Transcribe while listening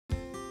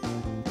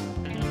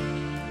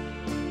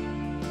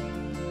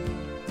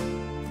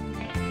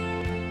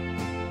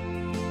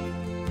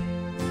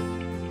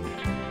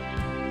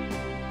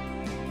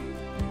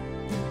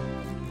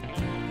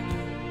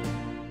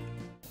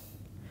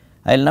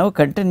I will now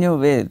continue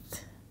with,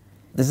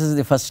 this is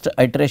the first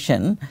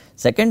iteration.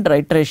 Second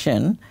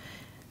iteration,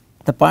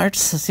 the parts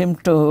seem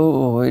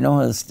to,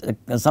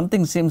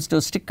 something seems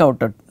to stick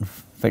out of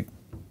it.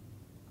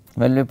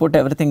 When we put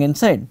everything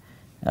inside,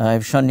 I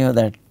have shown you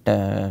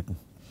that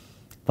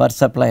power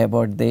supply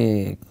about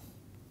the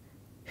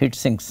heat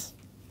sinks.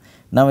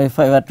 Now, if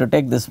I were to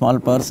take this small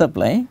power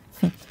supply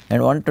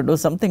and want to do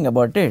something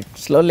about it,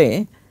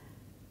 slowly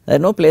there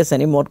is no place,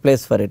 any more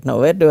place for it. Now,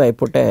 where do I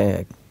put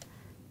a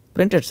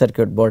printed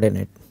circuit board in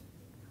it?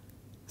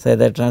 Say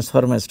the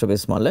transformer is to be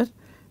smaller,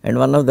 and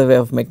one of the way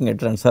of making a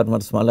transformer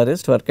smaller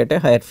is to work at a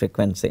higher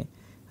frequency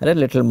or a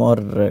little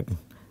more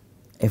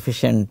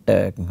efficient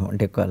what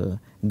do you call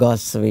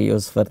gauze we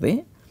use for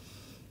the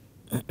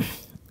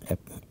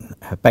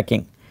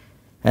packing,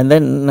 and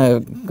then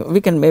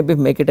we can maybe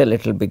make it a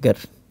little bigger.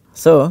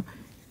 So,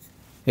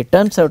 it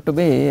turns out to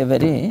be a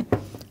very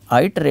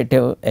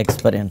iterative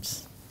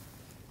experience.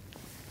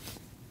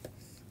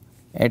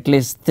 At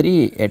least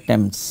 3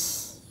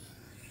 attempts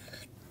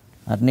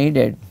are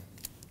needed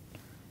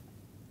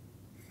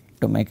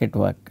to make it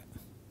work.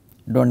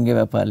 Do not give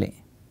up early.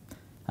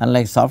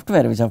 Unlike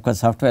software, which of course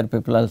software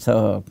people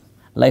also,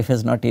 life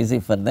is not easy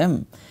for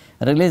them.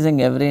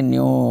 Releasing every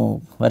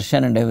new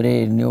version and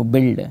every new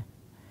build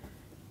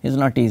is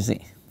not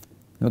easy,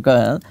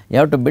 because you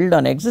have to build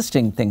on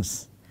existing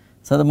things.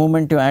 So, the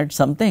moment you add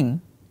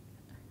something,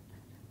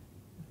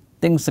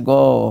 things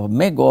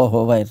may go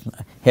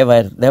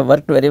haywire. They have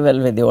worked very well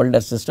with the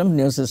older systems.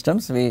 New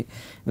systems we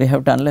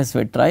have to, unless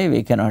we try,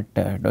 we cannot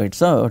do it.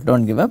 So, do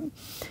not give up.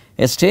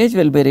 A stage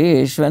will be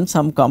reached when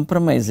some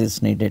compromise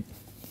is needed.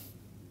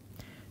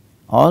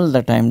 All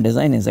the time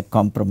design is a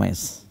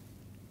compromise.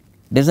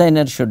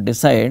 Designer should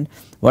decide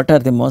what are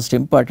the most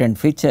important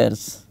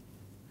features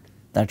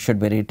that should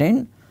be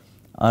retained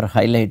or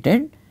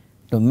highlighted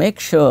to make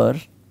sure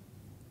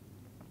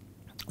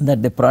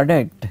that the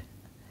product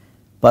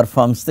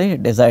performs the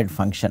desired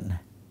function.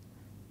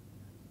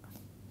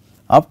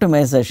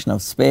 Optimization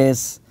of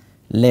space,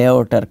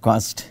 layout or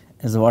cost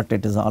is what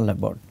it is all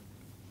about.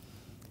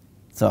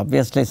 So,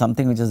 obviously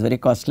something which is very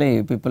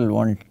costly, people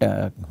won't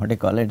what do you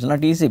call it, it is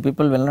not easy,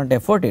 people will not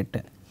afford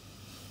it.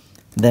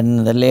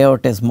 Then the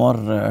layout is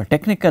more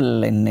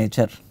technical in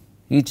nature,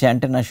 each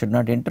antenna should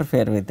not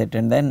interfere with it,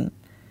 and then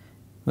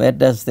where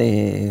does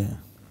the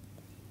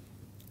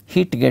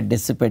heat get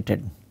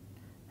dissipated,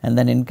 and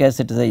then in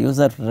case it is a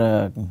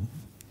user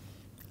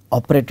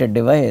operated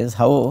device,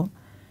 how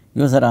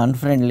user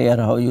unfriendly or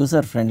how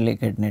user friendly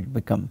can it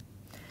become.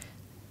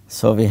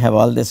 So, we have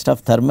all this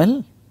stuff,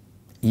 thermal,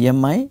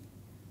 EMI,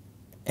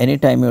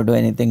 anytime you do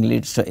anything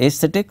leads to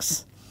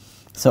aesthetics.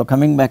 So,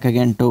 coming back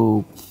again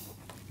to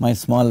my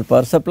small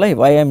power supply,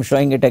 why I am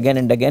showing it again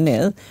and again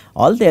is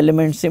all the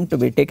elements seem to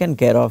be taken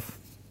care of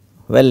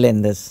well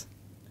in this.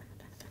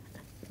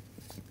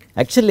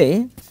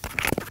 Actually,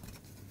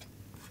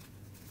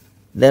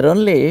 there are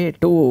only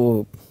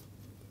 2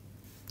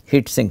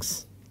 heat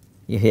sinks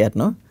here,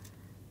 no?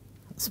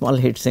 Small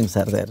heat sinks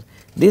are there.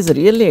 These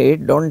really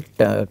do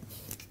not,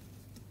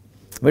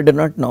 we do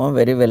not know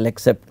very well,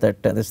 except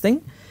that this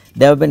thing,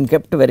 they have been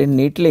kept very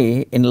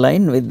neatly in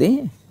line with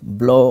the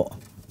blow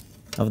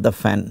of the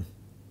fan.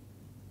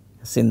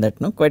 Seen that,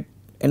 no? Quite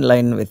in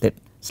line with it,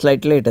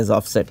 slightly it is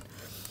offset.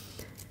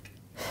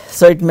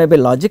 So, it may be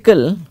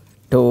logical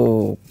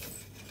to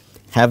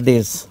have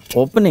these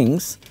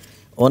openings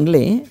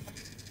only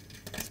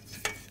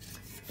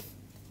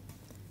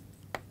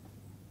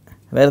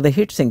where the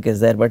heat sink is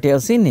there, but you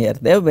have seen here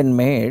they have been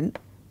made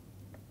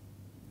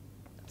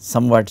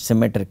somewhat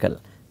symmetrical.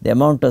 The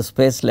amount of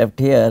space left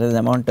here is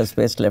amount of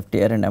space left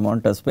here, and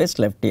amount of space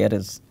left here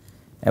is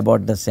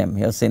about the same.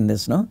 You have seen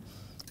this, no?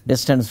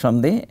 Distance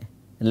from the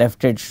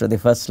left edge to the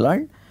first slot,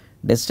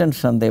 distance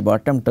from the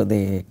bottom to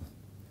the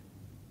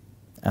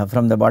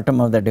from the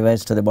bottom of the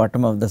device to the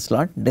bottom of the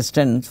slot,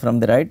 distance from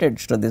the right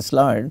edge to the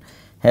slot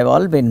have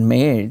all been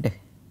made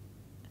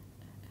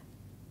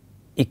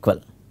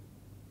equal.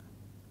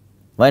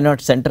 Why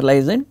not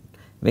centralize it?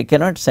 We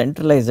cannot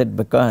centralize it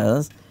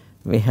because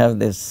we have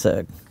this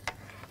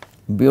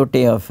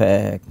beauty of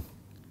a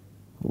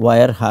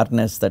wire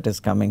harness that is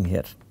coming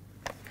here.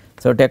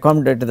 So, to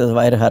accommodate this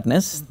wire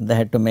harness, they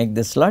had to make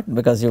this slot,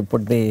 because you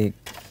put the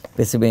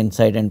PCB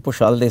inside and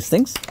push all these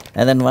things,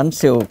 and then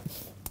once you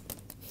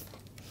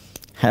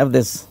have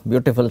this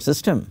beautiful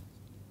system,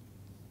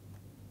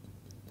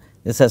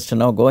 this has to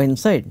now go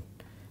inside,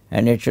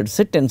 and it should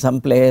sit in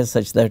some place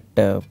such that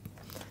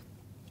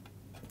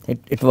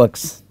it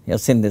works. You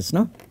have seen this,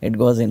 no? It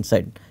goes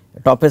inside.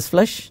 Top is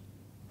flush,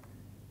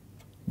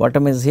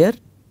 bottom is here,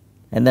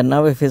 and then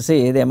now if you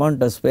see the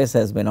amount of space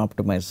has been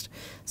optimized.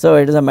 So,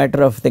 it is a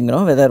matter of thing,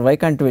 no, whether why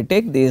can't we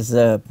take these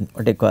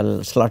what you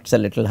call slots a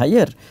little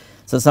higher.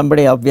 So,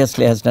 somebody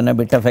obviously has done a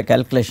bit of a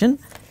calculation.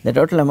 The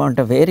total amount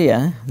of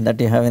area that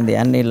you have in the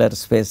annular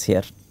space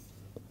here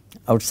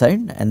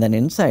outside and then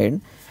inside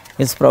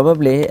is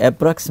probably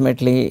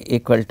approximately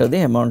equal to the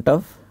amount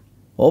of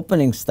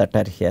openings that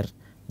are here.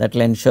 That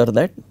will ensure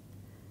that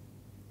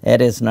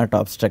air is not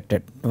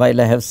obstructed. While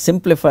I have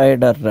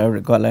simplified, or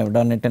I have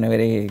done it in a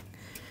very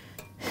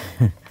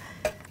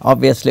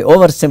obviously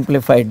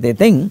oversimplified the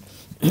thing,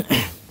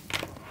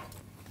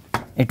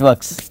 it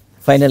works.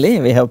 Finally,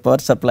 we have power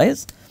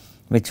supplies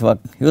which work.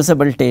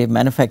 Usability,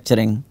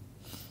 manufacturing,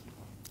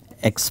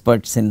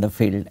 experts in the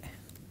field.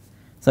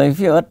 So, if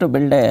you are to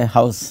build a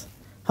house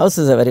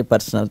is a very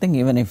personal thing.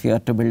 Even if you are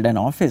to build an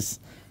office,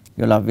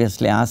 you will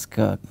obviously ask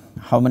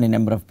how many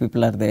number of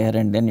people are there,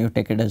 and then you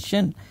take a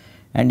decision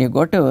and you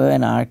go to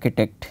an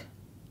architect.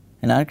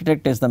 An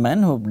architect is the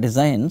man who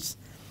designs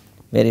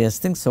various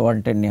things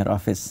wanted in your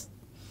office.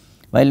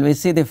 While we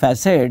see the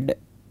facade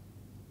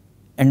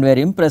and we are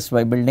impressed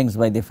by buildings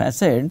by the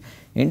facade,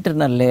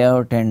 internal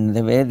layout and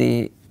the way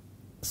the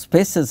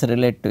spaces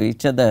relate to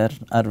each other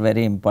are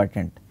very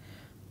important.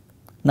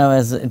 Now,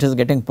 as it is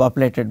getting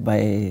populated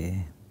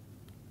by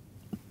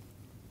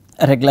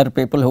regular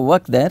people who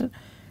work there,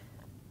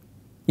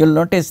 you will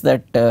notice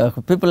that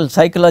people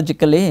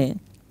psychologically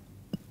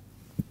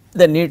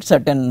they need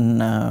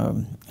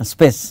certain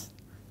space,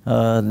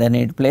 they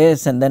need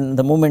place, and then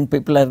the moment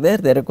people are there,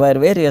 they require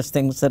various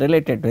things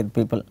related with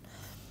people.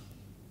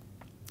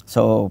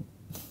 So,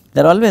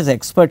 there are always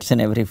experts in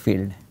every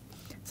field.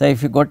 So,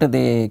 if you go to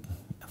the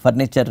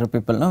furniture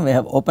people, no, we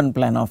have open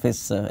plan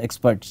office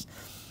experts.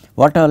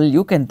 What all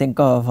you can think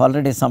of,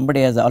 already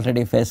somebody has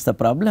already faced the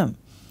problem,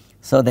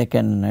 so they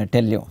can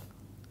tell you.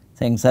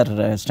 Saying,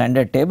 sir,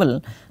 standard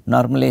table,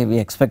 normally we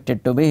expect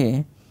it to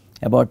be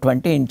about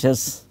 20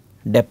 inches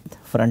depth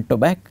front to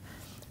back,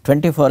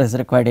 24 is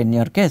required in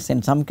your case.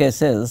 In some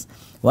cases,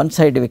 one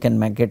side we can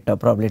make it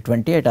probably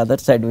 28, other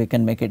side we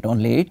can make it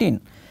only 18,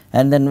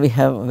 and then we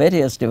have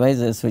various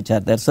devices which are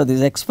there. So,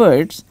 these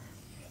experts,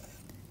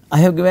 I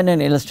have given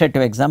an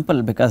illustrative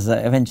example because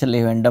eventually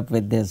you end up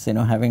with this,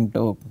 having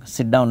to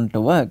sit down to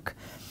work.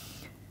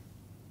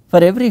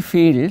 For every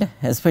field,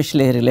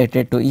 especially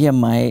related to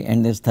EMI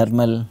and this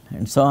thermal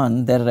and so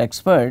on, there are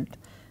experts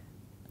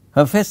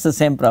who face the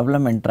same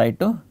problem and try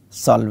to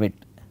solve it.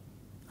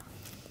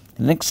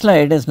 Next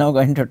slide is now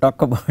going to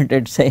talk about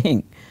it,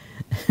 saying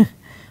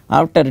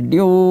after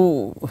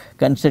due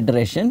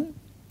consideration,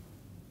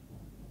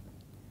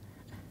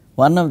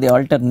 one of the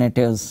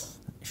alternatives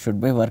should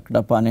be worked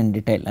upon in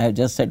detail. I have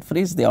just said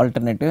freeze the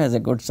alternative as a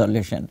good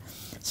solution.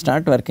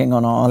 Start working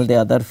on all the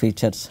other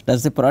features.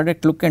 Does the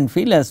product look and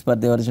feel as per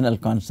the original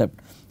concept?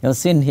 You have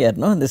seen here,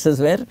 no? This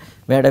is where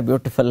we had a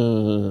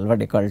beautiful, what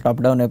do you call,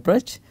 top down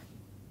approach.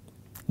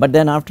 But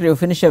then after you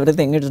finish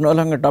everything, it is no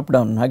longer top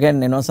down.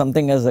 Again,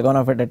 something has gone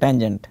off at a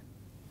tangent.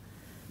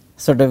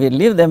 So, do we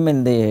leave them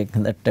in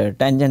that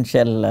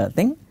tangential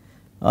thing,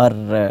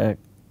 or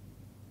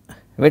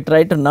we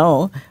try to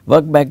now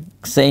work back,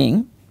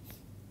 saying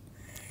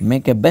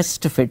make a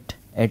best fit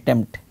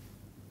attempt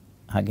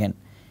again,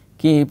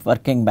 keep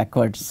working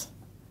backwards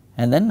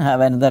and then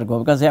have another go,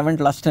 because you have not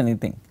lost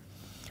anything.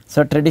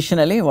 So,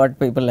 traditionally what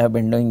people have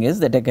been doing is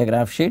they take a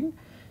graph sheet,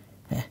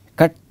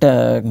 cut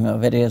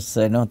various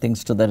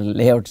things to the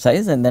layout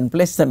size and then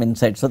place them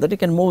inside, so that you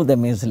can move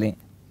them easily.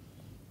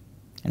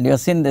 And you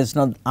have seen this,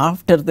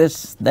 after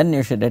this then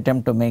you should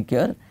attempt to make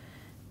your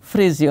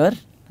freeze your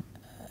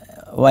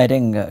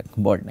wiring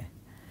board.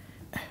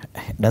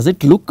 Does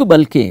it look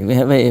bulky? We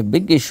have a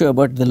big issue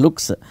about the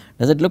looks.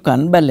 Does it look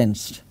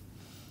unbalanced?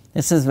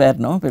 This is where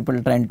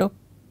people trying to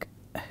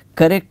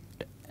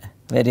correct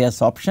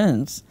various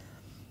options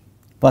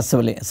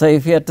possibly. So,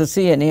 if you are to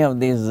see any of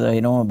these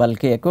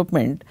bulky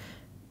equipment,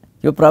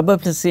 you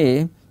probably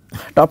see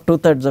top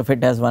 2/3 of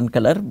it has one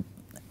color,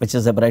 which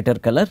is a brighter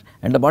color,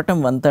 and the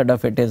bottom 1/3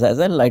 of it is as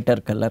a lighter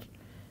color,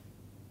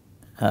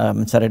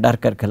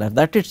 darker color.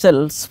 That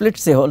itself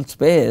splits the whole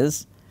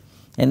space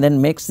and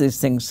then makes these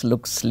things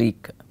look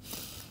sleek.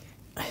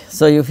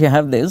 So, if you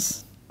have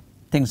this,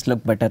 things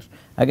look better.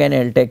 Again, I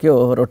will take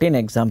you routine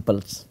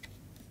examples.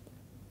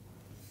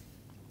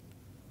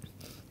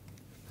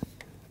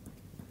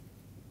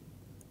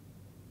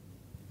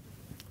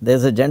 There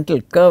is a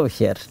gentle curve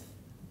here,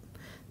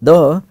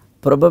 though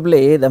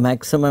probably the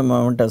maximum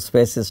amount of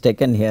space is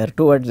taken here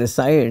towards the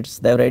sides.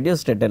 They have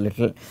reduced it a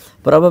little,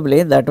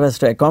 probably that was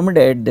to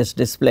accommodate this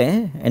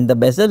display and the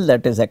bezel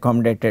that is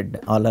accommodated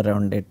all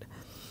around it.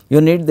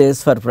 You need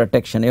this for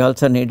protection, you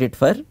also need it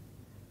for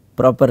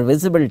proper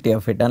visibility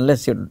of it.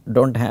 Unless you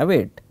do not have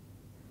it,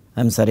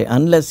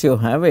 unless you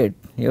have it,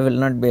 you will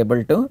not be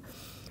able to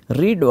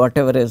read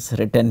whatever is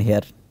written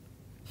here.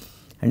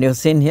 And you have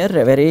seen here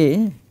a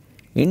very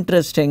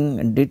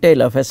interesting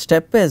detail of a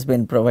step has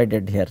been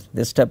provided here.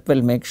 This step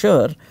will make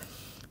sure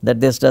that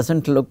this does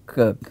not look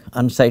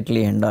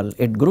unsightly and all.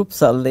 It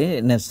groups all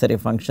the necessary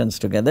functions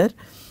together.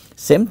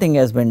 Same thing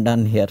has been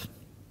done here.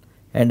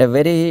 And a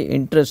very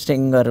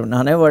interesting or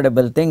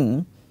unavoidable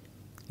thing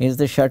is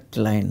the shut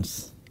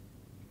lines.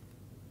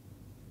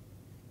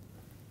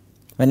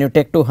 When you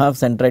take two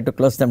halves and try to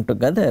close them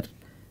together,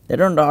 they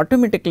do not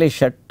automatically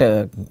shut,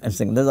 there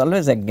is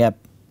always a gap.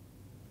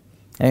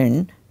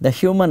 And the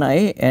human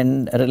eye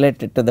and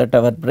related to that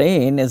our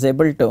brain is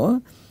able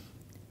to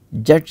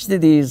judge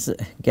these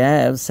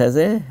gaps as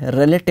a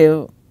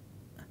relative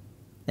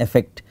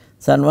effect.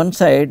 So, on one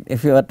side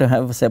if you are to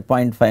have say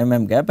 0.5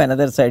 mm gap,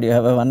 another side you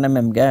have a 1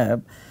 mm gap,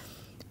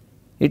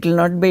 it will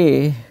not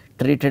be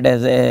treated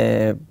as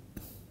a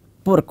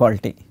poor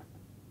quality.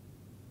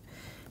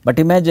 But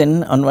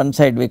imagine on one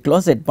side we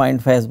close it,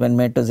 0.5 has been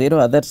made to 0,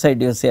 other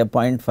side you see a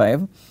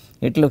 0.5,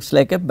 it looks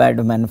like a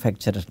bad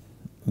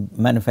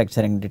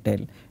manufacturing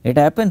detail. It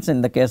happens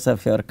in the case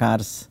of your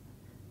cars.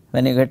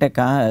 When you get a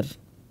car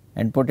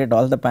and put it,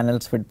 all the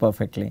panels fit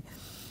perfectly.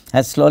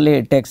 As slowly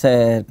it takes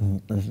a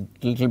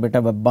little bit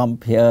of a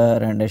bump here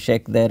and a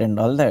shake there and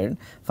all that,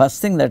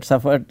 first thing that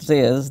suffers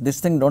is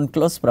this thing don't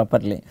close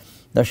properly.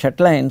 The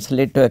shut lines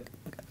lead to a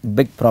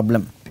big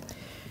problem.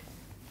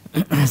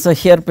 So,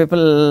 here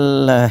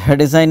people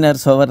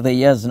designers over the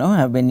years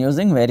have been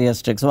using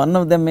various tricks. One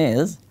of them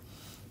is,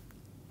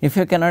 if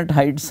you cannot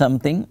hide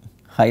something,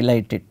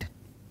 highlight it,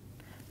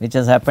 which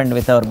has happened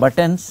with our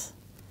buttons,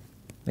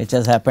 which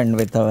has happened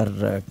with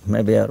our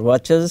maybe our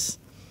watches,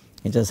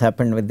 which has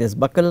happened with these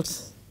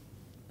buckles.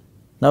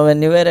 Now,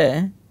 when you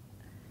wear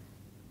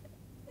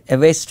a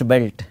waist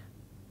belt,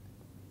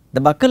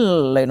 the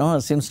buckle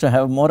seems to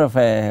have more of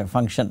a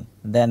function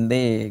than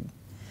the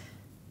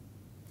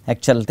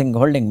actual thing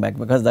holding back,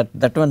 because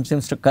that one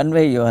seems to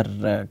convey your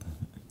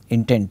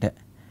intent.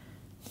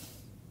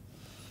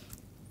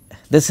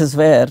 This is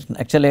where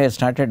actually I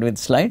started with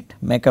slide,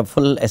 make a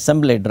full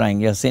assembly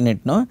drawing. You have seen it,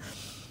 no?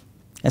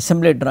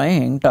 Assembly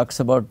drawing talks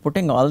about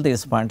putting all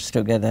these parts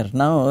together.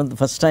 Now, the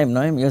first time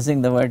I am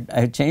using the word, I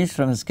have changed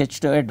from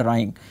sketch to a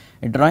drawing.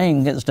 A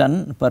drawing is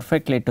done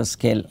perfectly to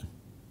scale.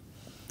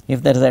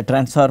 If there is a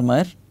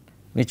transformer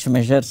which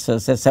measures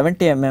say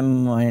 70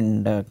 mm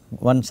and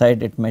one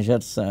side it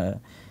measures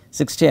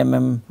 60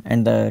 mm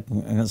and the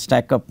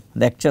stack up,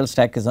 the actual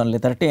stack is only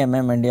 30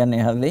 mm and then you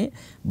have the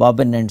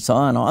bobbin and so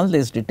on, all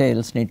these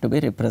details need to be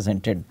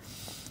represented.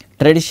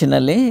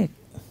 Traditionally,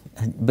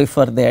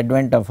 before the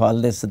advent of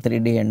all this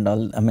 3D and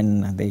all, I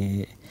mean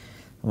the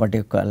what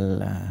you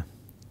call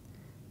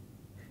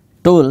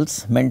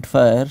tools meant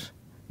for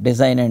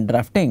design and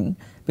drafting,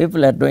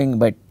 people are doing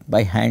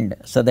by hand.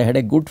 So, they had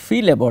a good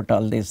feel about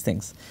all these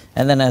things,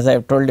 and then as I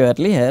have told you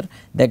earlier,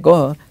 they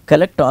go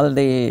collect all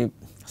the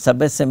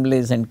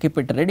sub-assemblies and keep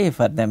it ready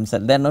for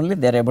themselves, then only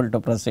they are able to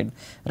proceed.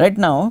 Right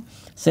now,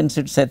 since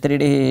it is a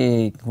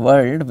 3D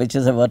world which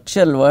is a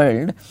virtual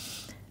world,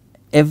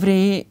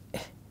 every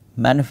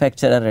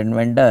manufacturer and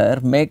vendor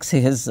makes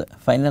his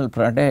final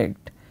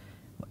product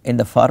in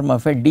the form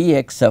of a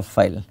DXF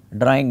file,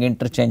 drawing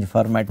interchange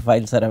format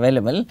files are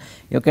available.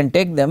 You can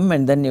take them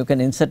and then you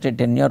can insert it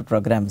in your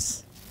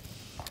programs.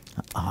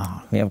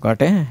 We have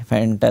got a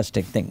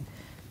fantastic thing.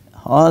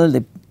 All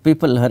the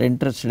people who are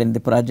interested in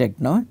the project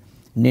now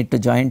need to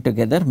join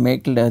together,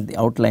 make the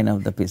outline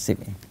of the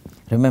PCB.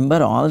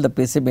 Remember, all the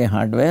PCB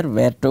hardware,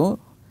 where to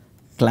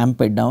clamp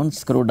it down,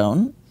 screw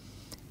down,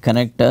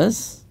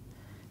 connectors,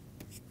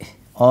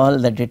 all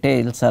the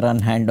details are on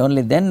hand.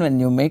 Only then when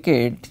you make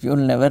it, you will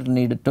never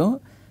need to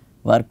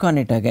work on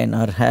it again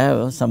or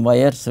have some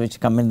wires which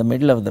come in the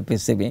middle of the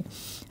PCB.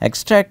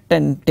 Extract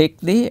and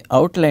take the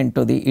outline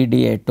to the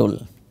EDA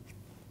tool.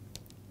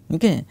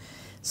 Okay.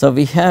 So,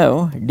 we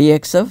have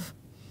DXF,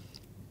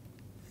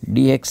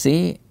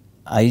 DXE,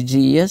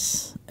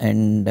 IGS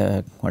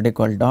and what you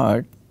call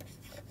dot.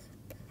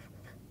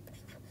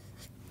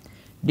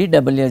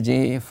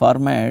 DWG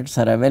formats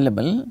are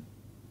available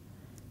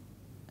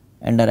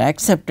and are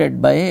accepted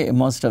by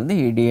most of the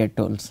EDA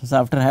tools. So,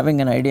 after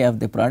having an idea of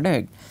the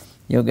product,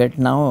 you get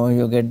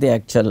the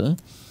actual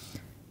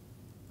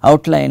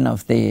outline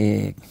of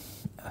the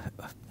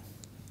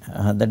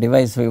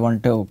device we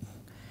want to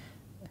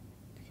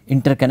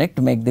interconnect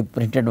to make the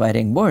printed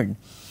wiring board.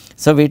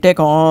 So, we take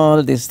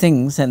all these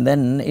things and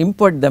then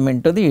import them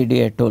into the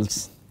EDA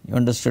tools. You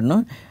understood,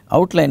 no?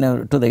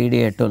 Outline to the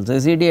EDA tools.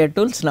 These EDA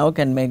tools now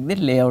can make the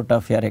layout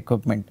of your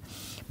equipment.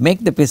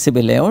 Make the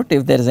PCB layout.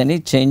 If there is any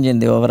change in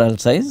the overall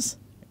size,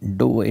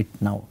 do it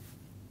now.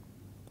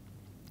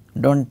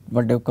 Don't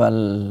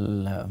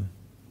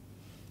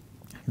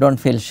don't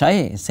feel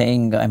shy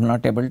saying I am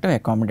not able to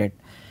accommodate.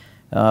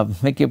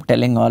 We keep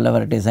telling all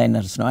our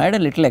designers, no, add a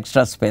little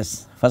extra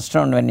space. First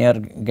round when you are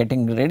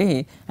getting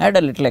ready, add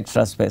a little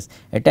extra space.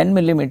 A 10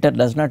 millimeter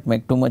does not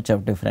make too much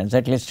of difference,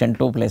 at least in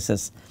two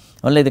places.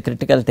 Only the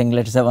critical thing,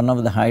 let us say one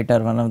of the height or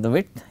one of the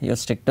width, you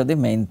stick to the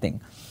main thing.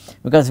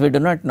 Because we do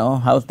not know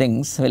how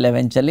things will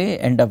eventually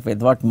end up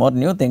with, what more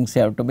new things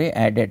have to be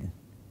added.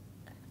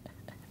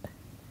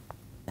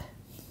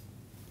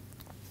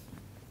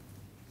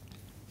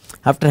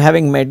 After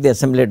having made the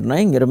assembly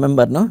drawing, you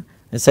remember, no?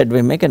 I said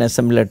we make an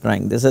assembly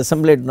drawing. This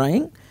assembly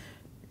drawing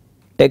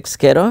takes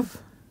care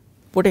of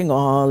putting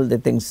all the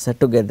things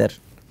together.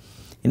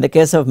 In the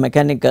case of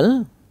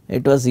mechanical,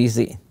 it was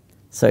easy.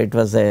 So, it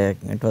was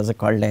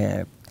called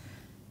a,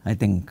 I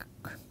think,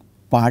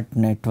 part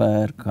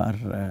network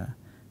or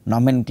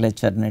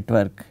nomenclature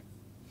network.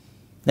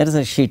 There is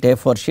a sheet,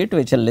 A4 sheet,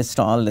 which will list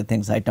all the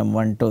things, item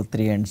 1, 2,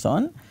 3 and so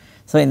on.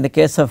 So, in the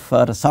case of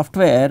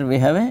software, we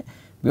have a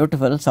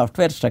beautiful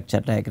software structure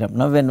diagram.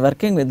 Now, when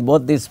working with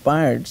both these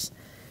parts,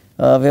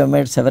 we have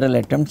made several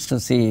attempts to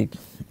see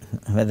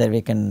whether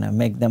we can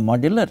make them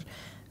modular.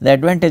 The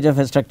advantage of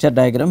a structure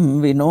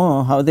diagram, we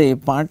know how the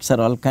parts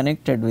are all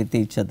connected with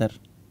each other,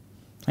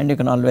 and you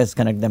can always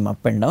connect them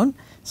up and down.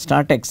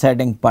 Start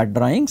exciting part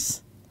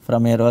drawings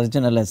from your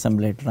original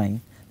assembly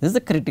drawing. This is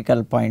the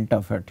critical point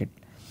of it.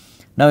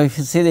 Now, if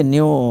you see the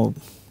new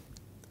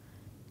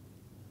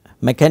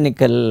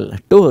mechanical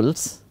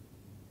tools,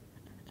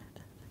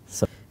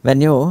 so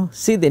when you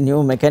see the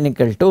new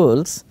mechanical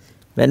tools,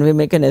 when we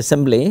make an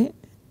assembly,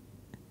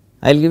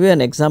 I will give you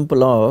an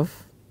example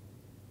of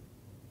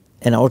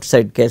an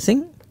outside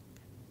casing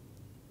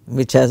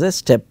which has a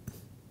step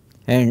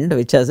and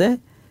which has a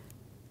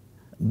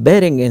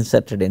bearing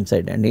inserted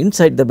inside, and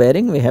inside the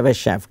bearing we have a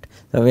shaft.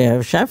 So, we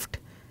have shaft,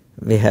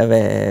 we have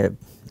a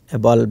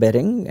ball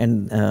bearing,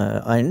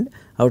 and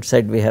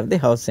outside we have the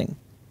housing.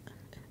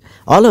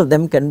 All of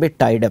them can be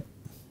tied up,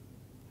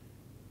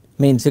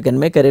 means you can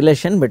make a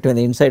relation between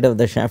the inside of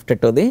the shaft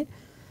to the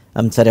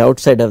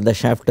outside of the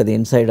shaft to the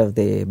inside of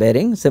the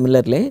bearing.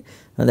 Similarly,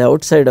 on the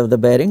outside of the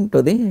bearing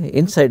to the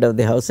inside of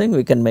the housing,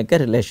 we can make a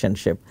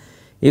relationship.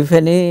 If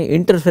any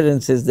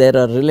interference is there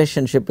or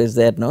relationship is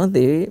there, no,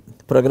 the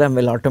program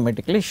will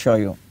automatically show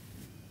you.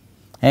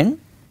 And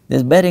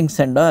these bearings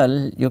and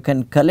all, you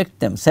can collect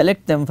them,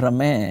 select them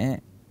from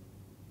a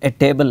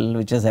table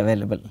which is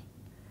available.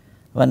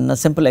 One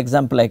simple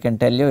example I can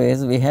tell you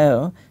is, we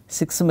have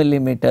 6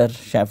 millimeter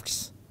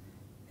shafts,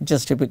 which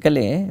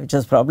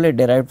is probably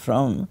derived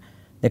from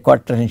the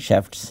quarter inch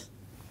shafts.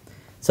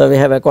 So, we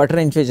have a quarter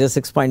inch which is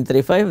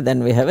 6.35,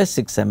 then we have a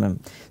 6 mm.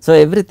 So,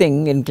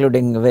 everything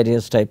including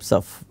various types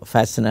of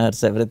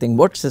fasteners, everything,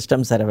 both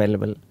systems are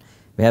available.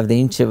 We have the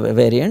inch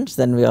variants,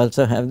 then we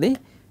also have the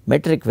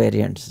metric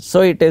variants.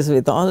 So, it is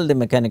with all the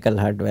mechanical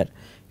hardware,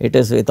 it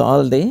is with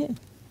all the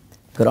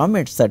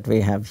grommets that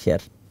we have here,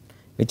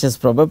 which is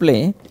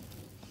probably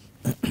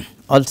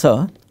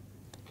also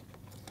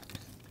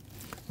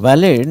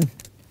valid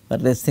for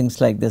these things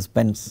like this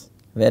pens,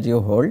 where you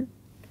hold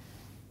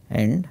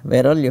and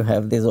where all you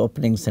have these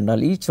openings and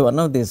all. Each one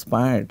of these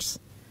parts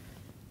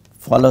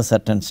follow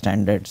certain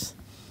standards.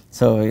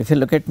 So, if you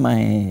look at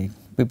my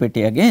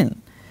PPT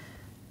again,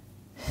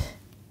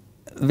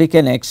 we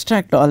can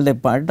extract all the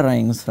part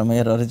drawings from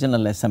your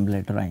original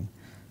assembly drawing.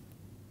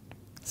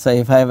 So,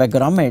 if I have a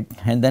grommet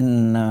and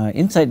then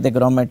inside the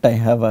grommet I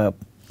have a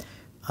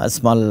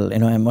small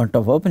amount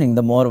of opening,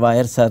 the more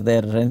wires are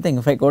there or anything,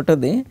 if I go to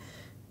the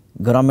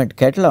grommet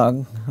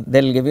catalog,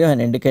 they will give you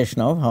an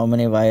indication of how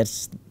many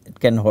wires it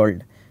can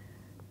hold.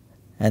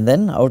 And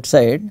then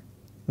outside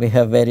we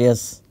have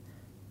various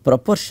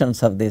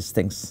proportions of these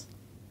things,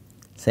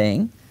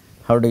 saying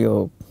how do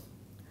you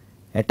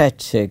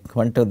attach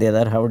one to the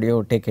other, how do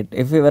you take it.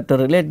 If we were to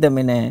relate them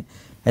in a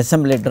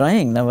assembly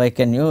drawing, now I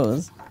can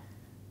use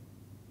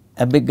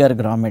a bigger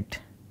grommet,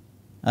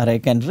 or I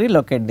can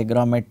relocate the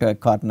grommet to a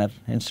corner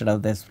instead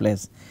of this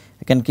place.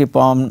 I can keep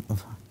on.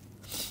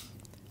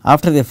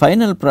 After the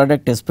final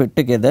product is put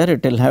together,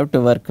 it will have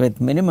to work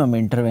with minimum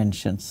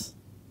interventions.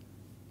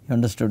 You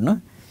understood,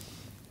 no?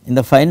 In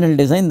the final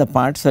design, the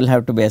parts will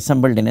have to be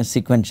assembled in a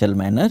sequential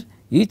manner.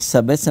 Each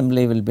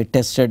subassembly will be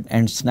tested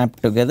and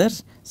snapped together,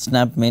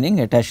 snap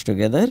meaning attached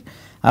together.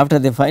 After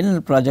the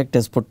final project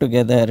is put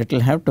together, it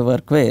will have to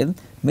work with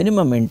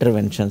minimum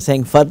intervention,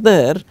 saying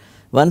further,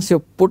 once you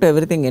put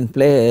everything in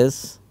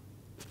place,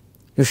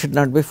 you should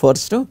not be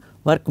forced to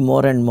work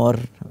more and more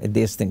with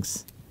these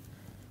things.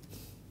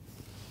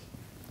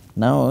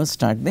 Now,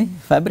 start the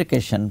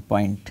fabrication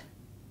point.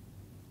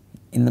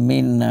 In the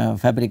mean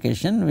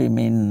fabrication, we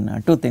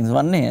mean two things.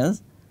 One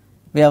is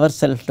we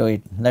ourselves do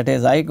it, that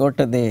is, I go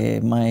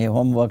to my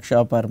home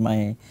workshop or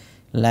my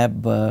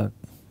lab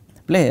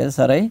place,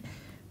 or I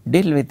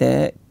deal with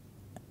a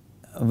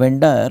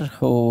vendor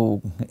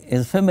who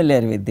is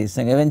familiar with this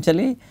thing.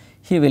 Eventually,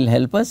 he will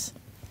help us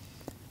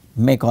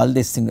make all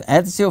these things.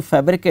 As you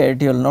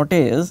fabricate, you will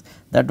notice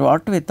that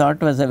what we thought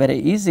was a very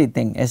easy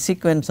thing, a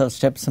sequence of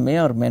steps may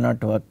or may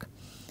not work.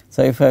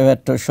 So, if I were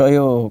to show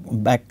you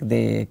back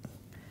the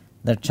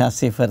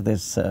chassis for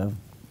this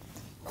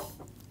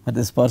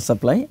power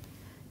supply,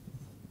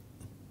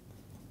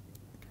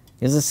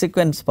 is a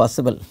sequence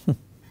possible?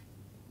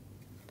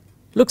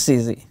 Looks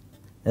easy.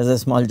 There is a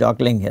small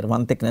joggling here,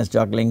 one thickness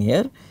joggling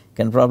here,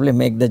 can probably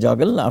make the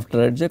joggle,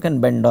 afterwards you can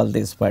bend all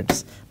these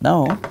parts.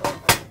 Now,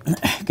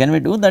 can we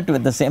do that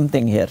with the same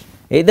thing here?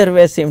 Either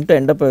way seem to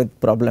end up with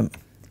problem.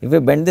 If we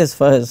bend this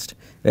first,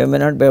 we may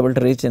not be able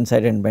to reach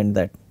inside and bend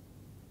that.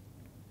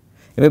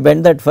 If we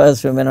bend that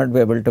first, we may not be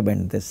able to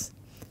bend this.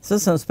 So,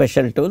 some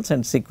special tools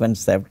and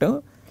sequence have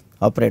to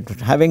operate.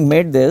 Having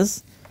made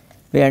this,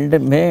 we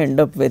may end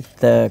up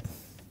with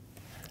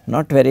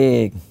not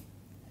very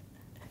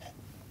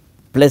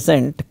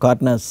pleasant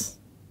corners.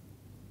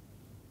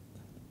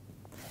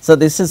 So,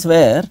 this is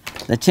where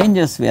the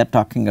changes we are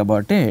talking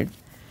about it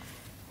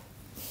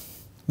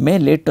may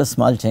lead to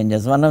small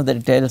changes. One of the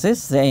details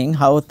is saying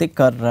how thick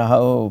or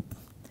how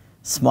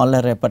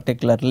smaller a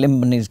particular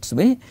limb needs to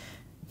be.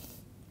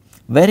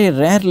 Very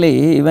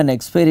rarely even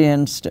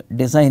experienced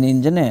design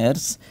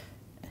engineers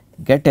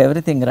get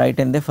everything right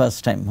in the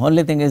first time.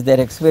 Only thing is their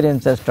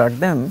experience has taught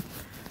them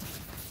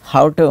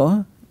how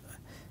to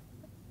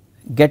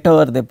get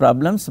over the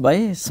problems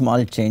by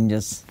small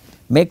changes,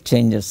 make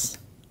changes,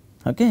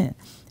 okay,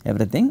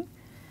 everything.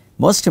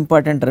 Most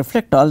important,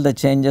 reflect all the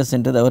changes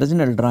into the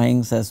original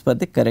drawings as per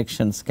the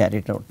corrections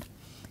carried out.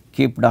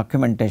 Keep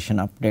documentation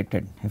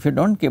updated. If you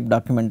do not keep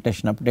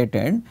documentation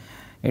updated,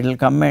 it will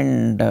come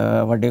and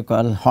what do you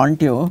call,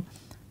 haunt you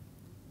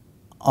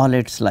all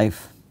its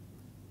life.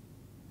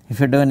 If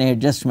you do any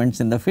adjustments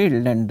in the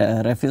field and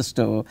refuse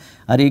to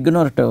or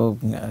ignore to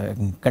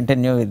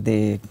continue with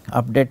the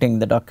updating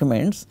the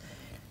documents,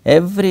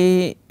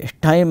 every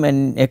time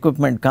an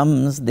equipment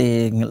comes,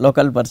 the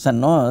local person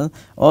knows,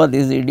 oh,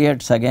 these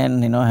idiots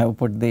again have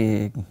put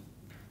the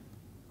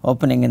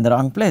opening in the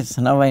wrong place,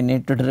 now I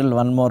need to drill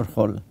one more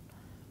hole.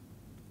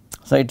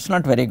 So, it is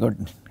not very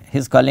good. He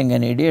is calling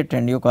an idiot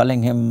and you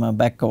calling him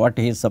back what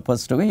he is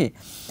supposed to be.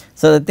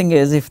 So, the thing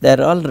is, if they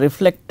are all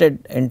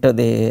reflected into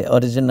the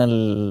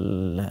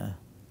original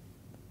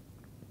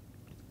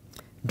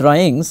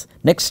drawings,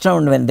 next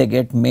round when they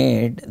get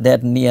made, they are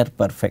near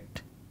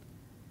perfect,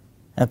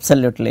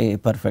 absolutely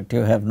perfect,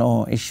 you have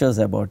no issues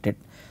about it.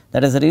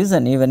 That is the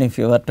reason, even if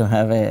you were to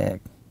have a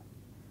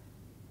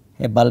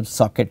bulb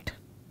socket,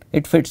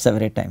 it fits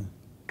every time,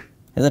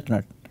 is it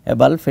not? A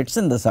bulb fits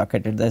in the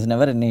socket, there is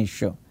never any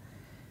issue.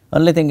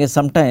 Only thing is,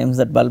 sometimes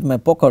that bulb may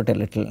poke out a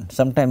little,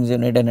 sometimes you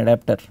need an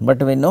adapter,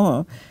 but we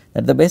know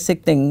that the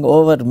basic thing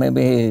over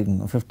maybe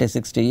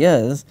 50-60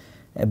 years,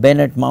 a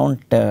bayonet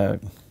mount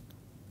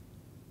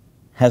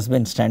has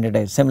been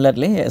standardized.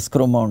 Similarly, a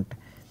screw mount.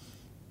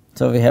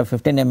 So, we have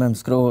 15 mm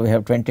screw, we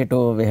have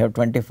 22, we have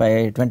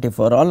 25,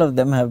 24, all of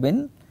them have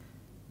been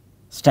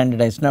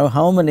standardized. Now,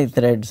 how many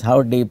threads,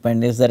 how deep,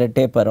 and is there a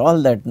taper,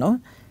 all that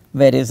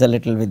varies a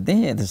little with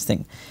this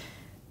thing.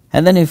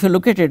 And then if you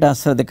look at it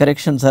after the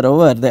corrections are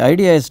over, the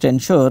idea is to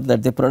ensure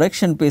that the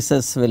production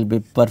pieces will be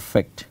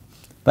perfect.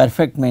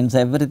 Perfect means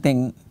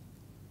everything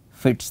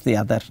fits the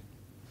other.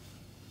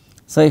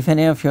 So, if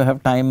any of you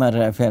have time or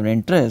if you have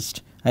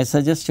interest, I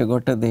suggest you go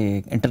to the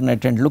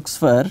internet and looks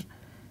for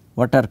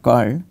what are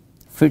called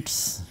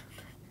fits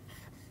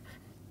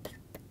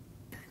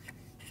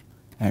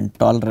and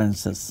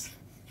tolerances.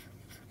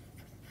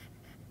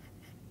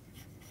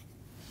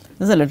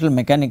 This is a little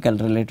mechanical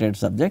related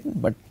subject,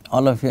 but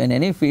all of you in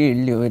any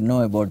field you will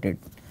know about it.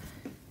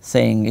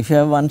 Saying if you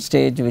have one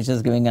stage which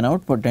is giving an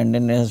output and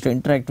then it has to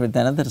interact with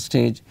another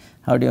stage,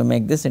 how do you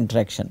make this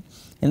interaction?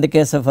 In the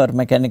case of our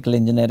mechanical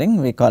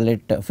engineering, we call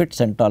it fits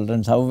and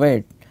tolerance. How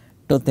wait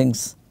two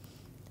things,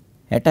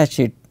 attach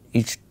it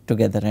each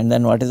together, and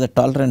then what is the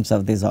tolerance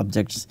of these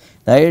objects.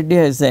 The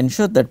idea is to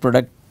ensure that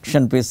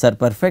production pieces are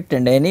perfect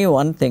and any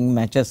one thing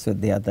matches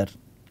with the other.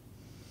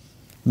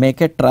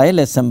 Make a trial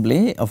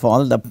assembly of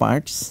all the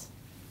parts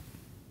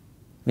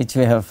which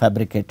we have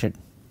fabricated.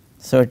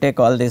 So, take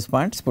all these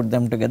parts, put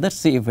them together,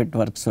 see if it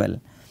works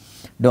well.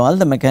 Do all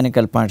the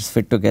mechanical parts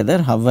fit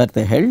together, how are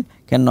they held?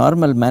 Can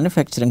normal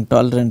manufacturing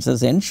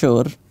tolerances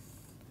ensure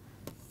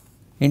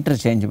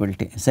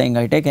interchangeability? Saying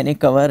I take any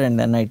cover and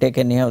then I take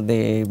any of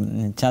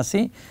the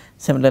chassis,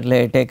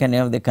 similarly I take any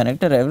of the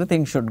connector,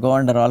 everything should go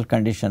under all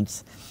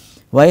conditions.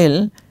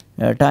 While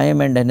time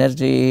and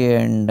energy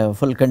and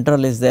full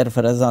control is there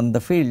for us on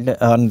the field,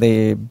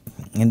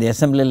 in the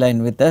assembly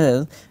line with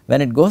us,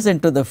 when it goes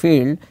into the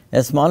field,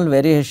 a small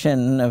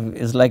variation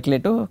is likely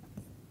to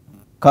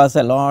cause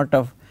a lot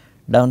of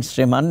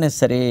downstream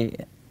unnecessary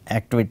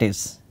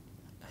activities.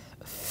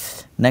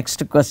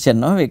 Next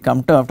question, we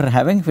come to, after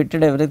having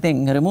fitted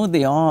everything, remove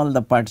all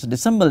the parts,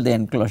 disassemble the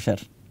enclosure,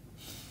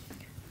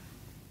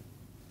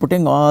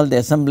 putting all the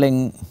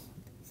assembling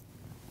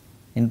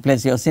in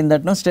place. You have seen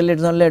that, still it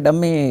is only a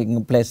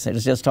dummy place, it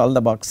is just all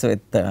the box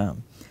with the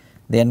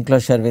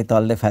enclosure with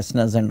all the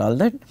fasteners and all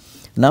that.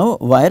 Now,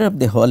 wire up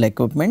the whole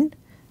equipment,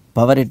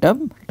 power it up,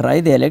 try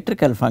the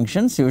electrical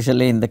functions,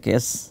 usually in the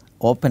case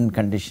open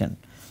condition.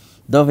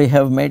 Though we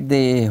have made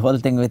the whole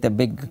thing with a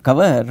big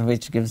cover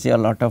which gives you a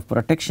lot of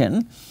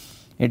protection,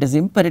 it is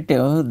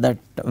imperative that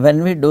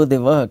when we do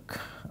the work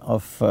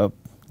of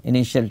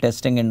initial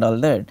testing and all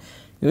that,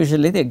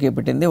 usually they keep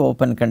it in the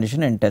open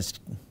condition and test.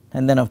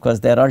 And then of course,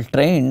 they are all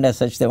trained as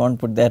such, they will not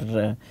put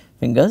their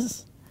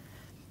fingers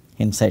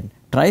inside.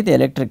 Try the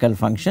electrical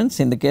functions.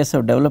 In the case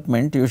of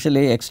development,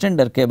 usually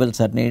extender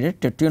cables are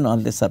needed to tune all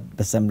the sub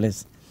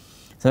assemblies.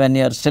 So, when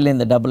you are still in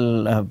the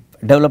double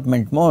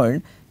development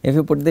mode, if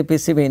you put the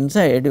PCB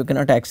inside, you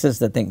cannot access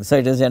the thing. So,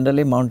 it is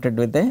generally mounted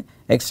with a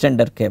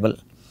extender cable.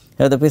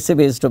 So, the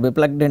PCB is to be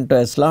plugged into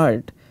a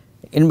slot,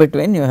 in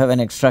between you have an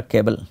extra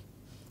cable.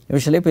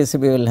 Usually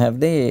PCB will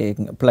have the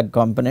plug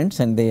components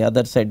and the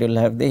other side will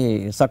have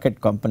the socket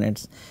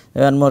components.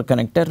 One more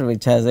connector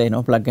which has a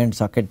plug and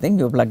socket thing,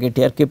 you plug it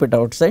here, keep it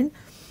outside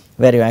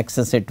where you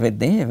access it with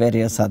the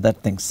various other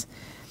things.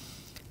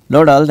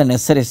 Load all the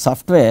necessary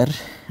software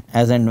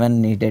as and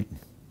when needed.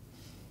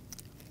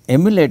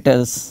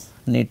 Emulators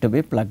need to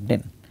be plugged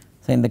in.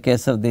 So, in the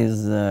case of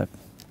these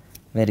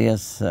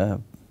various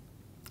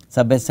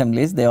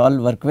sub-assemblies, they all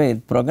work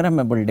with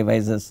programmable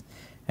devices,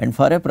 and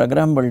for a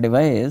programmable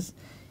device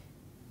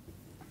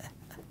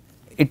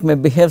it may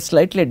behave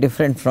slightly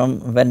different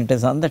from when it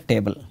is on the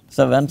table.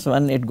 So, once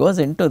when it goes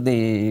into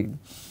the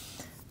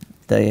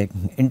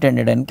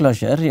intended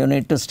enclosure, you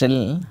need to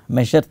still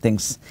measure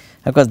things,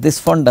 because this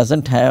phone does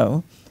not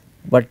have,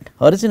 but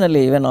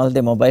originally even all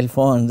the mobile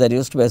phones there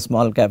used to be a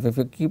small cap. If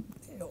you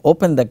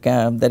open the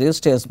cap, there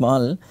used to be a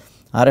small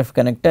RF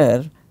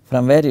connector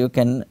from where you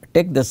can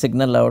take the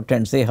signal out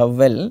and see how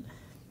well,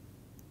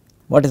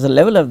 what is the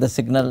level of the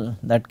signal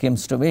that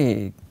comes to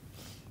be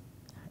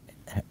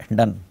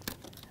done.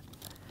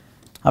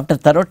 After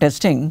thorough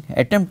testing,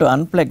 attempt to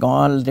unplug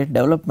all the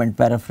development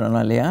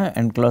paraphernalia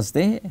and close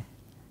the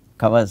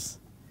covers.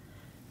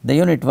 The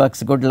unit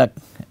works, good luck.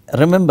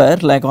 Remember,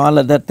 like all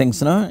other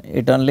things, no,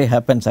 it only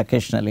happens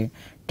occasionally.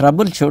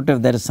 Troubleshoot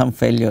if there is some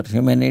failure,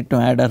 you may need to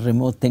add or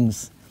remove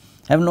things.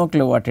 I have no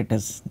clue what it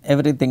is,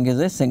 everything is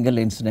a single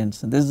incidence.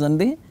 This is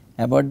only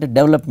about the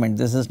development,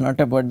 this is not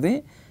about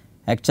the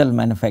actual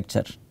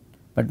manufacture.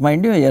 But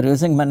mind you, you are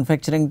using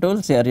manufacturing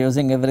tools, you are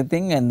using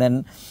everything, and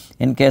then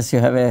in case you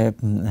have a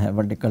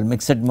what you call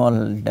mixed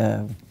mold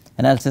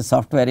analysis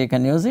software, you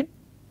can use it.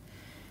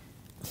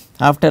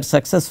 After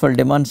successful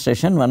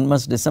demonstration, one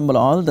must disassemble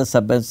all the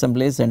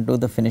sub-assemblies and do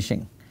the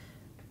finishing.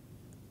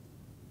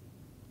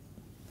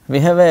 We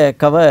have a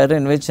cover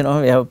in which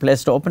we have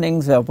placed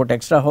openings, we have put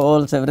extra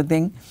holes,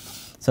 everything.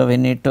 So, we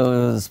need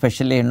to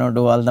specially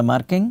do all the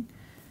marking,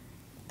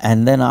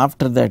 and then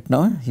after that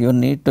you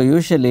need to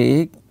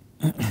usually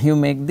you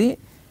make the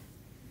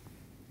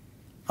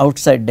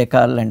outside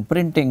decal and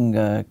printing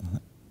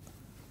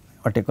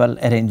what you call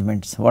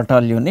arrangements, what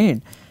all you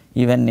need.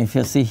 Even if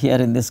you see here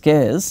in this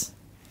case,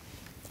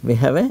 we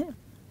have a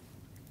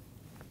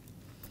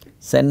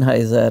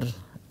Sennheiser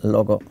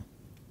logo.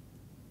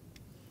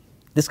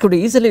 This can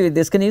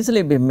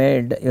easily be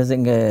made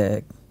using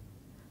a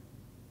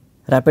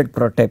rapid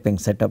prototyping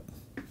setup.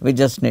 We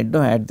just need to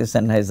add the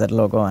Sennheiser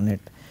logo on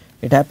it.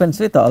 It happens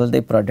with all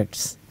the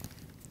products.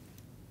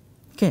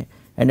 Okay.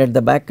 And at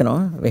the back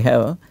we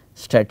have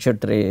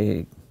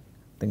statutory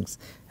things,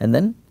 and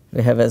then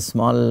we have a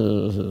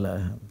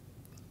small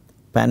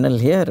panel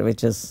here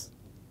which is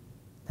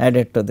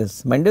added to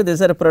this. Mind you,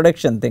 these are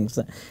production things,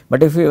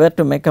 but if you were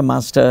to make a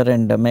master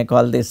and make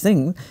all these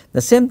things,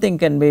 the same thing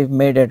can be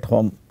made at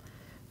home,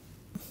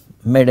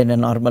 made in a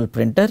normal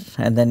printer,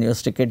 and then you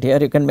stick it here,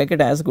 you can make it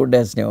as good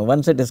as new.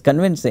 Once it is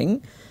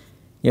convincing,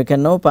 you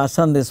can now pass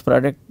on this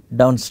product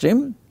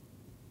downstream,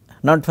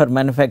 not for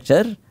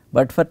manufacture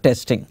but for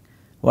testing.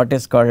 What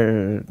is called,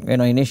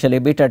 initially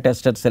beta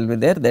testers will be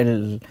there,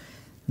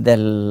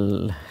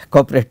 they'll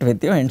cooperate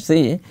with you and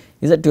see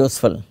is it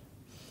useful.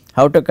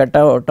 How to cut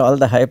out all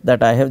the hype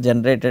that I have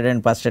generated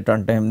and passed it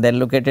on to him. They'll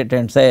look at it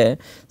and say,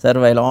 sir,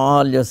 while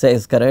all you say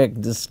is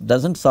correct, this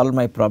does not solve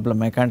my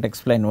problem, I can't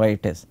explain why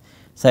it is.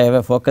 So, I have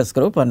a focus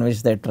group on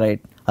which they try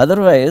it.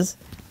 Otherwise,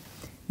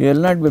 you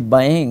will not be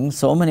buying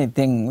so many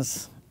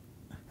things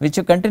which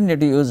you continue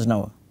to use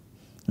now.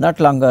 Not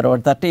longer, or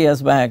 30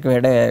 years back we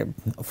had a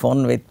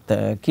phone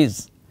with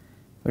keys,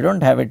 we do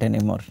not have it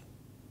anymore.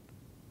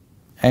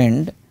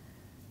 And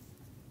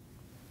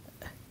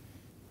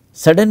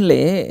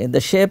suddenly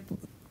the shape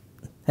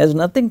has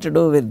nothing to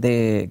do with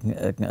the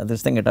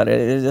this thing at all, it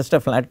is just a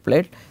flat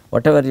plate,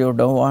 whatever you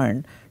do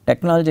want.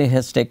 Technology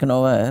has taken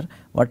over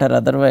what are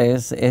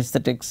otherwise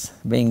aesthetics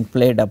being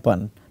played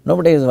upon.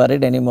 Nobody is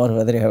worried anymore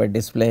whether you have a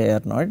display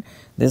or not.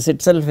 This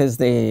itself is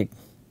the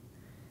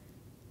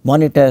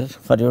monitor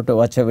for you to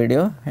watch a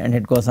video, and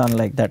it goes on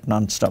like that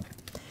non-stop.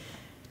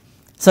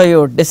 So,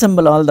 you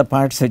disassemble all the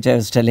parts which I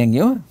was telling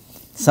you.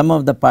 Some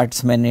of the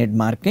parts may need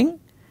marking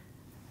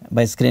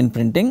by screen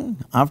printing.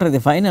 After the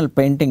final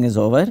painting is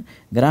over,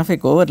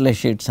 graphic overlay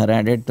sheets are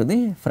added to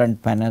the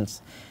front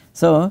panels.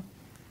 So,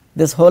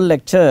 this whole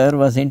lecture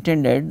was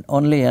intended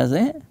only as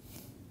a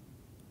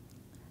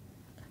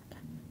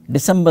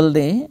disassemble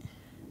the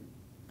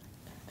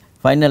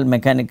final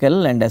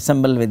mechanical and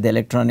assemble with the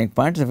electronic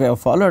parts. If you have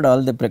followed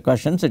all the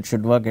precautions, it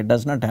should work. It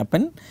does not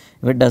happen.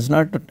 If it does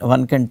not,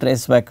 one can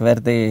trace back where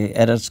the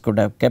errors could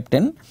have kept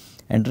in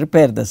and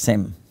repair the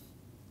same.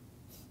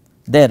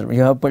 There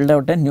you have pulled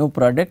out a new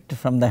product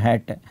from the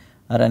hat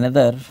or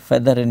another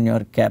feather in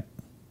your cap.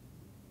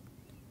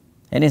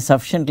 Any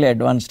sufficiently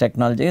advanced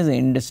technology is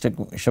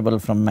indistinguishable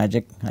from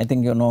magic. I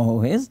think you know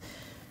who he is.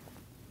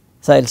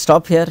 So, I will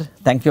stop here.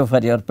 Thank you for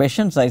your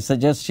patience. I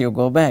suggest you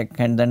go back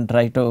and then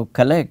try to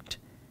collect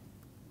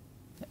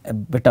a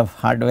bit of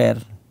hardware,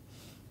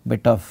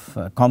 bit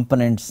of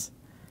components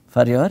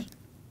for your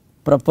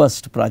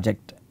proposed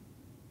project.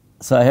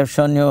 So, I have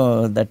shown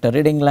you that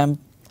reading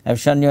lamp, I have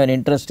shown you an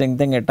interesting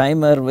thing, a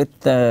timer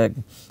with a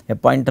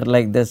pointer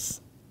like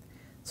this.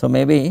 So,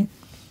 maybe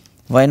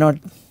why not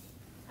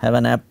have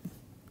an app,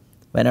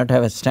 why not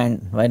have a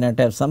stand, why not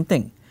have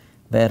something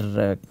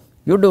where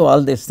you do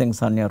all these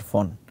things on your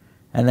phone,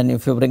 and then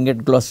if you bring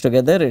it close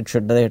together, it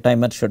should, the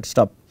timer should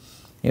stop.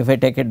 If I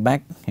take it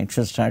back, it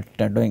should start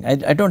doing. I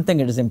do not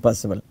think it is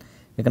impossible.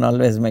 You can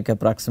always make a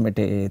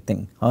proximity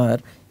thing, or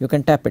you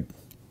can tap it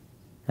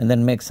and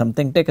then make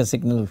something, take a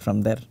signal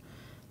from there.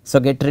 So,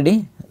 get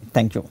ready.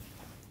 Thank you.